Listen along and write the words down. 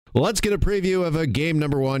Well, let's get a preview of a game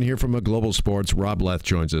number one here from Global Sports. Rob Leth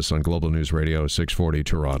joins us on Global News Radio 640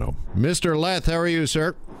 Toronto. Mr. Leth, how are you,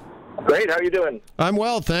 sir? Great. How are you doing? I'm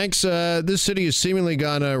well, thanks. This city has seemingly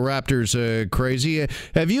gone Raptors crazy.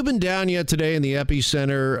 Have you been down yet today in the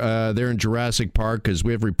epicenter there in Jurassic Park? Because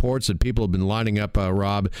we have reports that people have been lining up,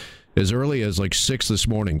 Rob, as early as like 6 this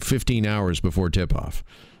morning, 15 hours before tip-off.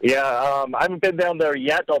 Yeah, I haven't been down there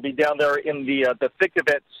yet. I'll be down there in the thick of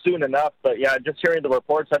it soon enough. But, yeah, just hearing the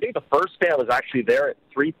reports, I think the first fan was actually there at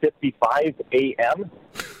 3:55 a.m.,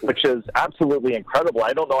 which is absolutely incredible.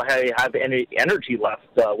 I don't know how you have any energy left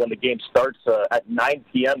when the game starts at 9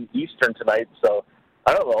 p.m. Eastern tonight. So,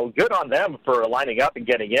 I don't know. Good on them for lining up and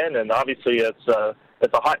getting in. And obviously it's a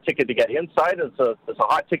hot ticket to get inside. It's a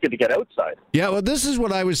hot ticket to get outside. Yeah, well, this is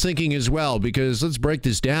what I was thinking as well, because let's break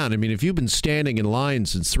this down. I mean, if you've been standing in line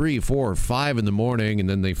since 3, 4, 5 in the morning, and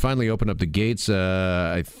then they finally open up the gates,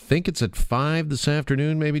 I think it's at 5 this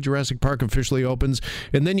afternoon, maybe Jurassic Park officially opens,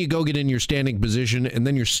 and then you go get in your standing position, and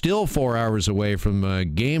then you're still 4 hours away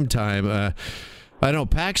from game time. I don't know,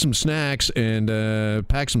 pack some snacks and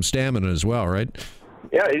pack some stamina as well, right?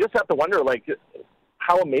 Yeah, you just have to wonder,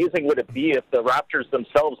 how amazing would it be if the Raptors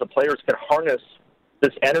themselves, the players, could harness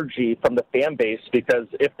this energy from the fan base? Because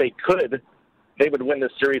if they could, they would win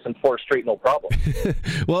this series in 4 straight, no problem.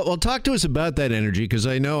 Well, talk to us about that energy, because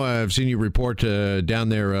I know I've seen you report down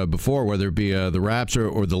there before, whether it be the Raps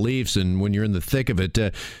or the Leafs, and when you're in the thick of it,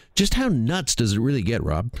 just how nuts does it really get,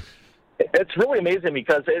 Rob? It's really amazing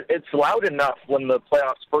because it's loud enough when the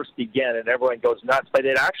playoffs first begin and everyone goes nuts, but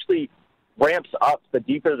it actually ramps up the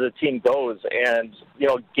deeper the team goes. And,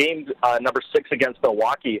 game number 6 against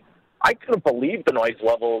Milwaukee, I couldn't believe the noise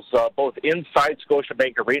levels, both inside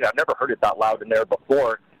Scotiabank Arena. I've never heard it that loud in there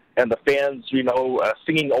before. And the fans,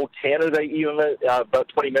 singing "Oh Canada" even about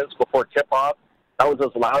 20 minutes before tip-off. That was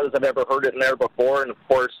as loud as I've ever heard it in there before. And, of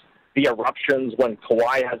course, the eruptions when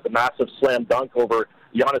Kawhi has the massive slam dunk over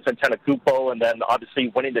Giannis Antetokounmpo and then obviously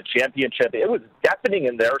winning the championship. It was deafening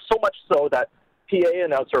in there, so much so that PA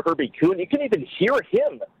announcer Herbie Kuhn, you can even hear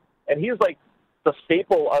him, and he's like the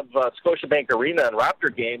staple of Scotiabank Arena and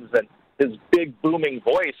Raptor games, and his big booming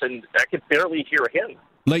voice, and I could barely hear him.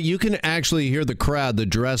 Like, you can actually hear the crowd, the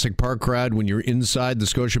Jurassic Park crowd, when you're inside the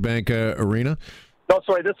Scotiabank Arena? No,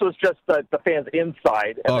 sorry, this was just the fans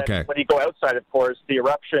inside. And okay. Then when you go outside, of course, the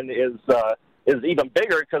eruption is even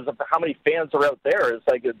bigger because of how many fans are out there. It's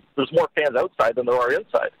like there's more fans outside than there are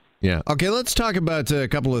inside. Yeah. Okay, let's talk about a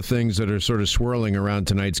couple of things that are sort of swirling around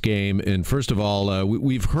tonight's game. And first of all,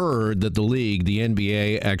 we've heard that the league, the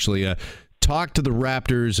NBA, actually talked to the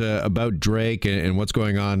Raptors about Drake and what's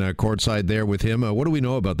going on courtside there with him. What do we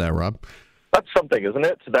know about that, Rob? That's something, isn't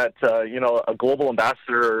it? That, a global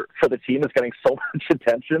ambassador for the team is getting so much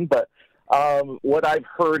attention. But what I've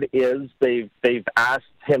heard is they've asked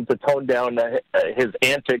him to tone down his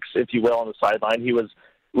antics, if you will, on the sideline. He was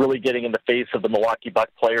really getting in the face of the Milwaukee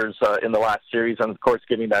Bucks players in the last series, and, of course,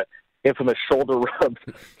 giving that infamous shoulder rub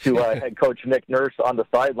to head coach Nick Nurse on the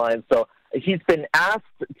sideline. So he's been asked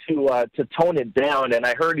to tone it down, and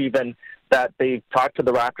I heard even that they've talked to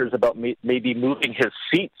the Raptors about maybe moving his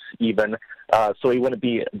seats even so he wouldn't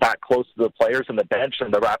be that close to the players and the bench,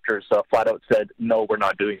 and the Raptors flat out said, no, we're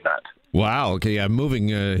not doing that. Wow. Okay. Yeah. Moving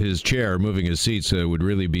his chair, moving his seats would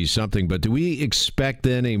really be something. But do we expect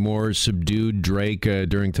then a more subdued Drake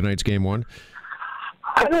during tonight's game one?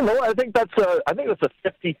 I don't know. I think that's a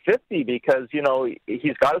 50-50 because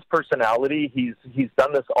he's got his personality. He's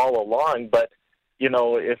done this all along. But I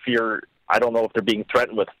don't know if they're being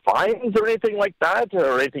threatened with fines or anything like that,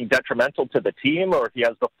 or anything detrimental to the team, or if he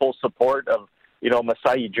has the full support of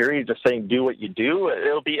Masai Ujiri just saying do what you do.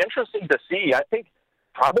 It'll be interesting to see. I think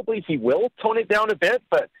probably he will tone it down a bit,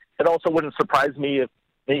 but it also wouldn't surprise me if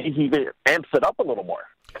he amps it up a little more.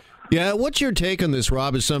 Yeah, what's your take on this,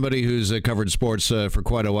 Rob, as somebody who's covered sports for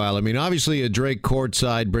quite a while? I mean, obviously, Drake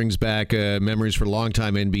courtside brings back memories for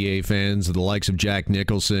longtime NBA fans, the likes of Jack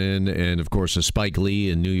Nicholson and, of course, Spike Lee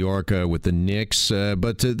in New York with the Knicks.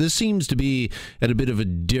 But this seems to be at a bit of a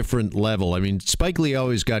different level. I mean, Spike Lee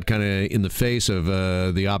always got kind of in the face of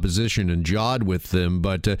the opposition and jawed with them,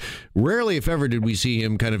 but rarely, if ever, did we see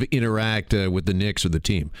him kind of interact with the Knicks or the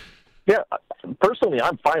team. Yeah, personally,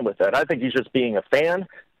 I'm fine with that. I think he's just being a fan.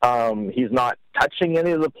 He's not touching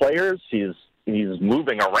any of the players. He's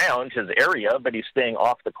moving around his area, but he's staying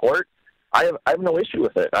off the court. I have no issue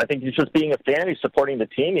with it. I think he's just being a fan. He's supporting the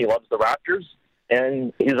team. He loves the Raptors,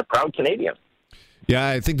 and he's a proud Canadian. Yeah,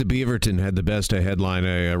 I think the Beaverton had the best headline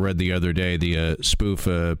I read the other day, the spoof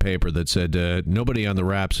paper that said, nobody on the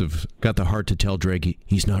Raps have got the heart to tell Drake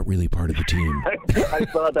he's not really part of the team. I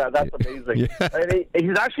saw that. That's amazing. Yeah. And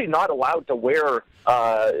he's actually not allowed to wear,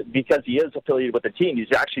 because he is affiliated with the team,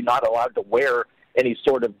 he's actually not allowed to wear any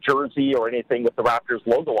sort of jersey or anything with the Raptors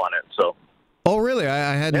logo on it. So. Oh, really?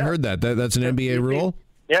 I hadn't heard that. That's an NBA rule?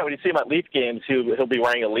 Yeah, when you see him at Leaf games, he'll be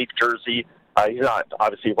wearing a Leaf jersey. He's not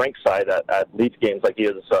obviously rink side at Leaf games like he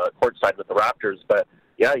is court side with the Raptors, but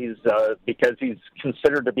yeah, he's because he's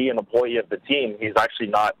considered to be an employee of the team, he's actually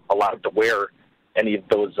not allowed to wear any of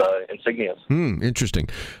those insignias. Interesting.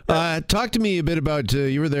 Talk to me a bit about,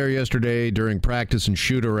 you were there yesterday during practice and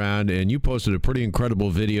shoot around, and you posted a pretty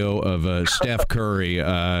incredible video of Steph Curry,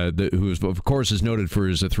 who of course is noted for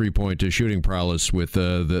his three-point shooting prowess with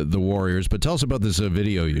the Warriors. But tell us about this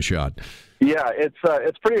video you shot. Yeah,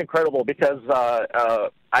 it's pretty incredible because I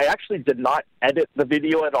actually did not edit the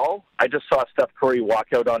video at all. I just saw Steph Curry walk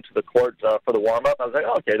out onto the court for the warm-up. I was like,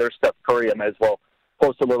 okay, there's Steph Curry. I might as well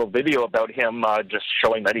post a little video about him, just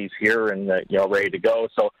showing that he's here and ready to go.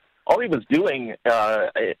 So all he was doing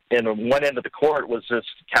in one end of the court was just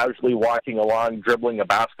casually walking along, dribbling a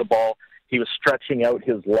basketball. He was stretching out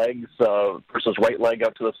his legs, versus right leg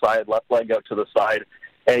out to the side, left leg out to the side,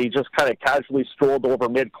 and he just kind of casually strolled over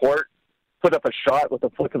mid-court, put up a shot with a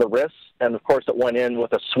flick of the wrist, and of course it went in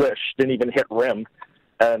with a swish, didn't even hit rim.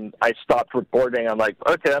 And I stopped recording. I'm like,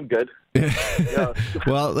 okay, I'm good.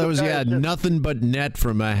 Well, that was, nothing but net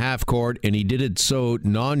from a half court, and he did it so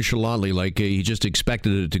nonchalantly, like he just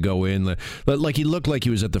expected it to go in. Like he looked like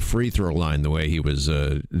he was at the free throw line the way he was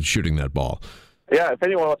shooting that ball. Yeah, if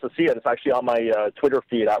anyone wants to see it, it's actually on my Twitter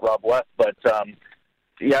feed at Rob West. But,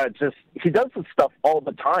 he does this stuff all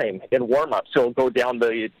the time in warm-ups. He'll go down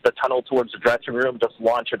the tunnel towards the dressing room, just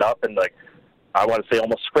launch it up, and I want to say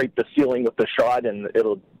almost scrape the ceiling with the shot, and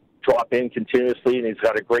it'll drop in continuously, and he's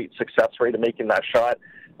got a great success rate of making that shot.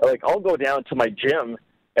 I'll go down to my gym,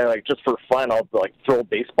 and just for fun, I'll throw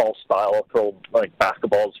baseball style, I'll throw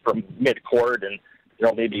basketballs from mid-court, and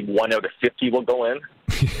maybe 1 out of 50 will go in.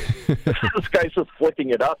 This guy's just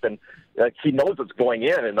flicking it up, and he knows it's going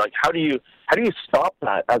in. And how do you stop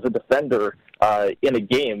that as a defender in a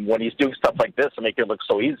game when he's doing stuff like this and make it look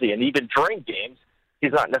so easy? And even during games,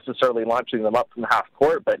 he's not necessarily launching them up from half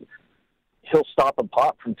court, but he'll stop and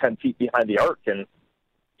pop from 10 feet behind the arc, and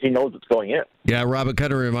he knows it's going in. Yeah, Rob, it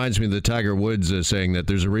kind of reminds me of the Tiger Woods saying that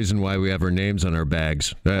there's a reason why we have our names on our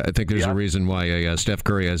bags. I think there's a reason why Steph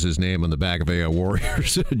Curry has his name on the back of a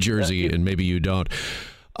Warriors jersey, and maybe you don't.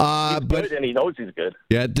 He's good, and he knows he's good.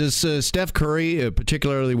 Yeah, does Steph Curry,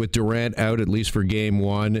 particularly with Durant out at least for Game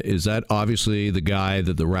 1, is that obviously the guy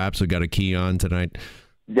that the Raps have got a key on tonight?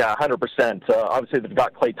 Yeah, 100%. Obviously, they've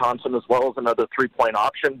got Klay Thompson as well as another three-point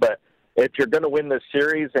option, but if you're going to win this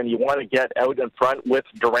series and you want to get out in front with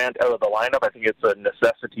Durant out of the lineup, I think it's a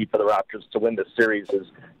necessity for the Raptors to win this series is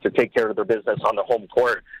to take care of their business on the home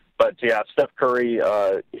court. But, yeah, Steph Curry,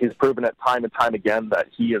 he's proven it time and time again that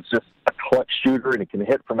he is just a clutch shooter and he can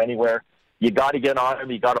hit from anywhere. You got to get on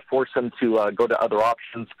him. You got to force him to go to other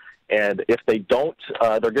options. And if they don't,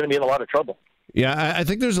 they're going to be in a lot of trouble. Yeah, I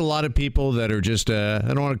think there's a lot of people that are just, I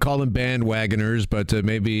don't want to call them bandwagoners, but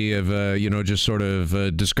maybe have, just sort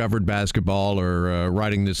of discovered basketball or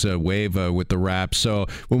riding this wave with the Raps. So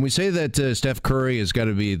when we say that Steph Curry has got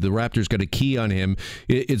to be, the Raptors got a key on him,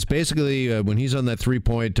 it's basically when he's on that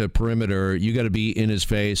three-point perimeter, you got to be in his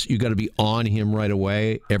face. You got to be on him right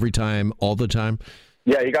away, every time, all the time.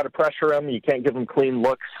 Yeah, you got to pressure him. You can't give him clean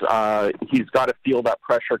looks. He's got to feel that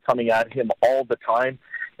pressure coming at him all the time.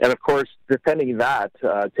 And, of course, defending that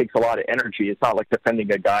takes a lot of energy. It's not like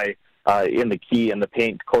defending a guy in the key in the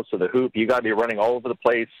paint close to the hoop. You got to be running all over the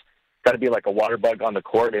place. Got to be like a water bug on the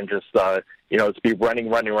court and just, just be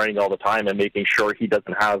running all the time and making sure he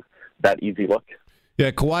doesn't have that easy look. Yeah,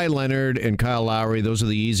 Kawhi Leonard and Kyle Lowry, those are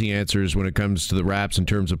the easy answers when it comes to the Raps in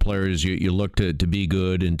terms of players you look to be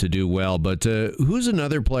good and to do well. But who's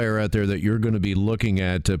another player out there that you're going to be looking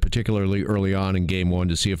at, particularly early on in Game 1,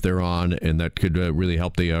 to see if they're on and that could really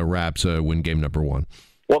help the Raps win Game number 1?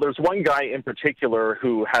 Well, there's one guy in particular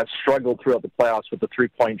who has struggled throughout the playoffs with the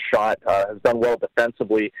three-point shot, has done well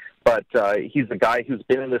defensively, but he's a guy who's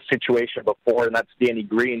been in this situation before, and that's Danny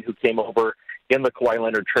Green, who came over in the Kawhi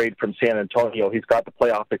Leonard trade from San Antonio. He's got the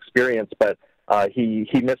playoff experience, but he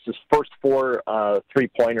missed his first 4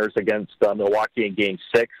 three-pointers against Milwaukee in Game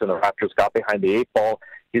 6, and the Raptors got behind the 8 ball.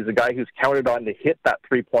 He's a guy who's counted on to hit that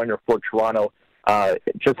three-pointer for Toronto.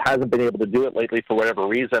 Just hasn't been able to do it lately for whatever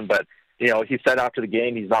reason, but he said after the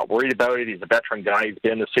game he's not worried about it. He's a veteran guy. He's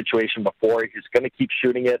been in this situation before. He's going to keep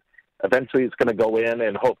shooting it. eventually it's going to go in,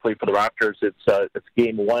 and hopefully for the Raptors, it's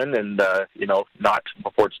game one, and not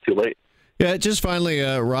before it's too late. Yeah, just finally,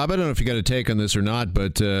 Rob, I don't know if you got a take on this or not,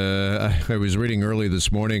 but I was reading early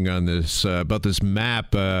this morning on this about this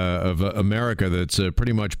map of America that's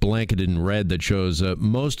pretty much blanketed in red that shows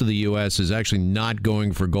most of the U.S. is actually not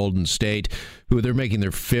going for Golden State, who they're making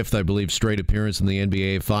their fifth, I believe, straight appearance in the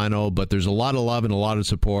NBA final. But there's a lot of love and a lot of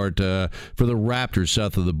support for the Raptors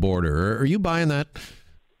south of the border. Are you buying that?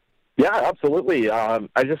 Yeah, absolutely. I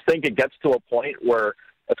just think it gets to a point where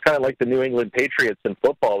it's kind of like the New England Patriots in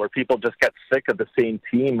football, where people just get sick of the same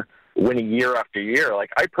team winning year after year. Like,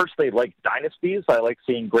 I personally like dynasties. I like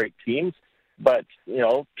seeing great teams. But,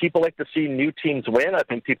 people like to see new teams win. I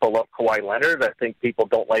think people love Kawhi Leonard. I think people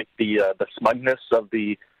don't like the smugness of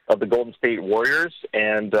the Golden State Warriors,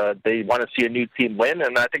 and they want to see a new team win.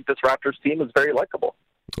 And I think this Raptors team is very likable.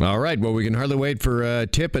 All right. Well, we can hardly wait for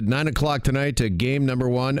tip at 9 o'clock tonight, game number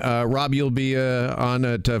one. Rob, you'll be on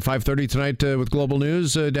at 5:30 tonight with Global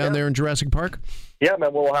News down there in Jurassic Park? Yeah,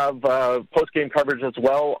 man. We'll have post-game coverage as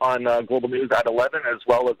well on Global News at 11, as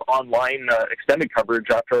well as online extended coverage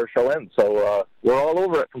after our show ends. So we're all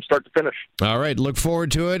over it from start to finish. All right. Look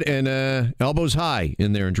forward to it, and elbows high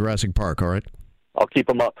in there in Jurassic Park, all right? I'll keep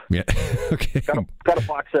them up. Yeah. Okay. Got to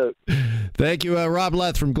box out. Thank you, Rob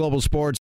Leth from Global Sports.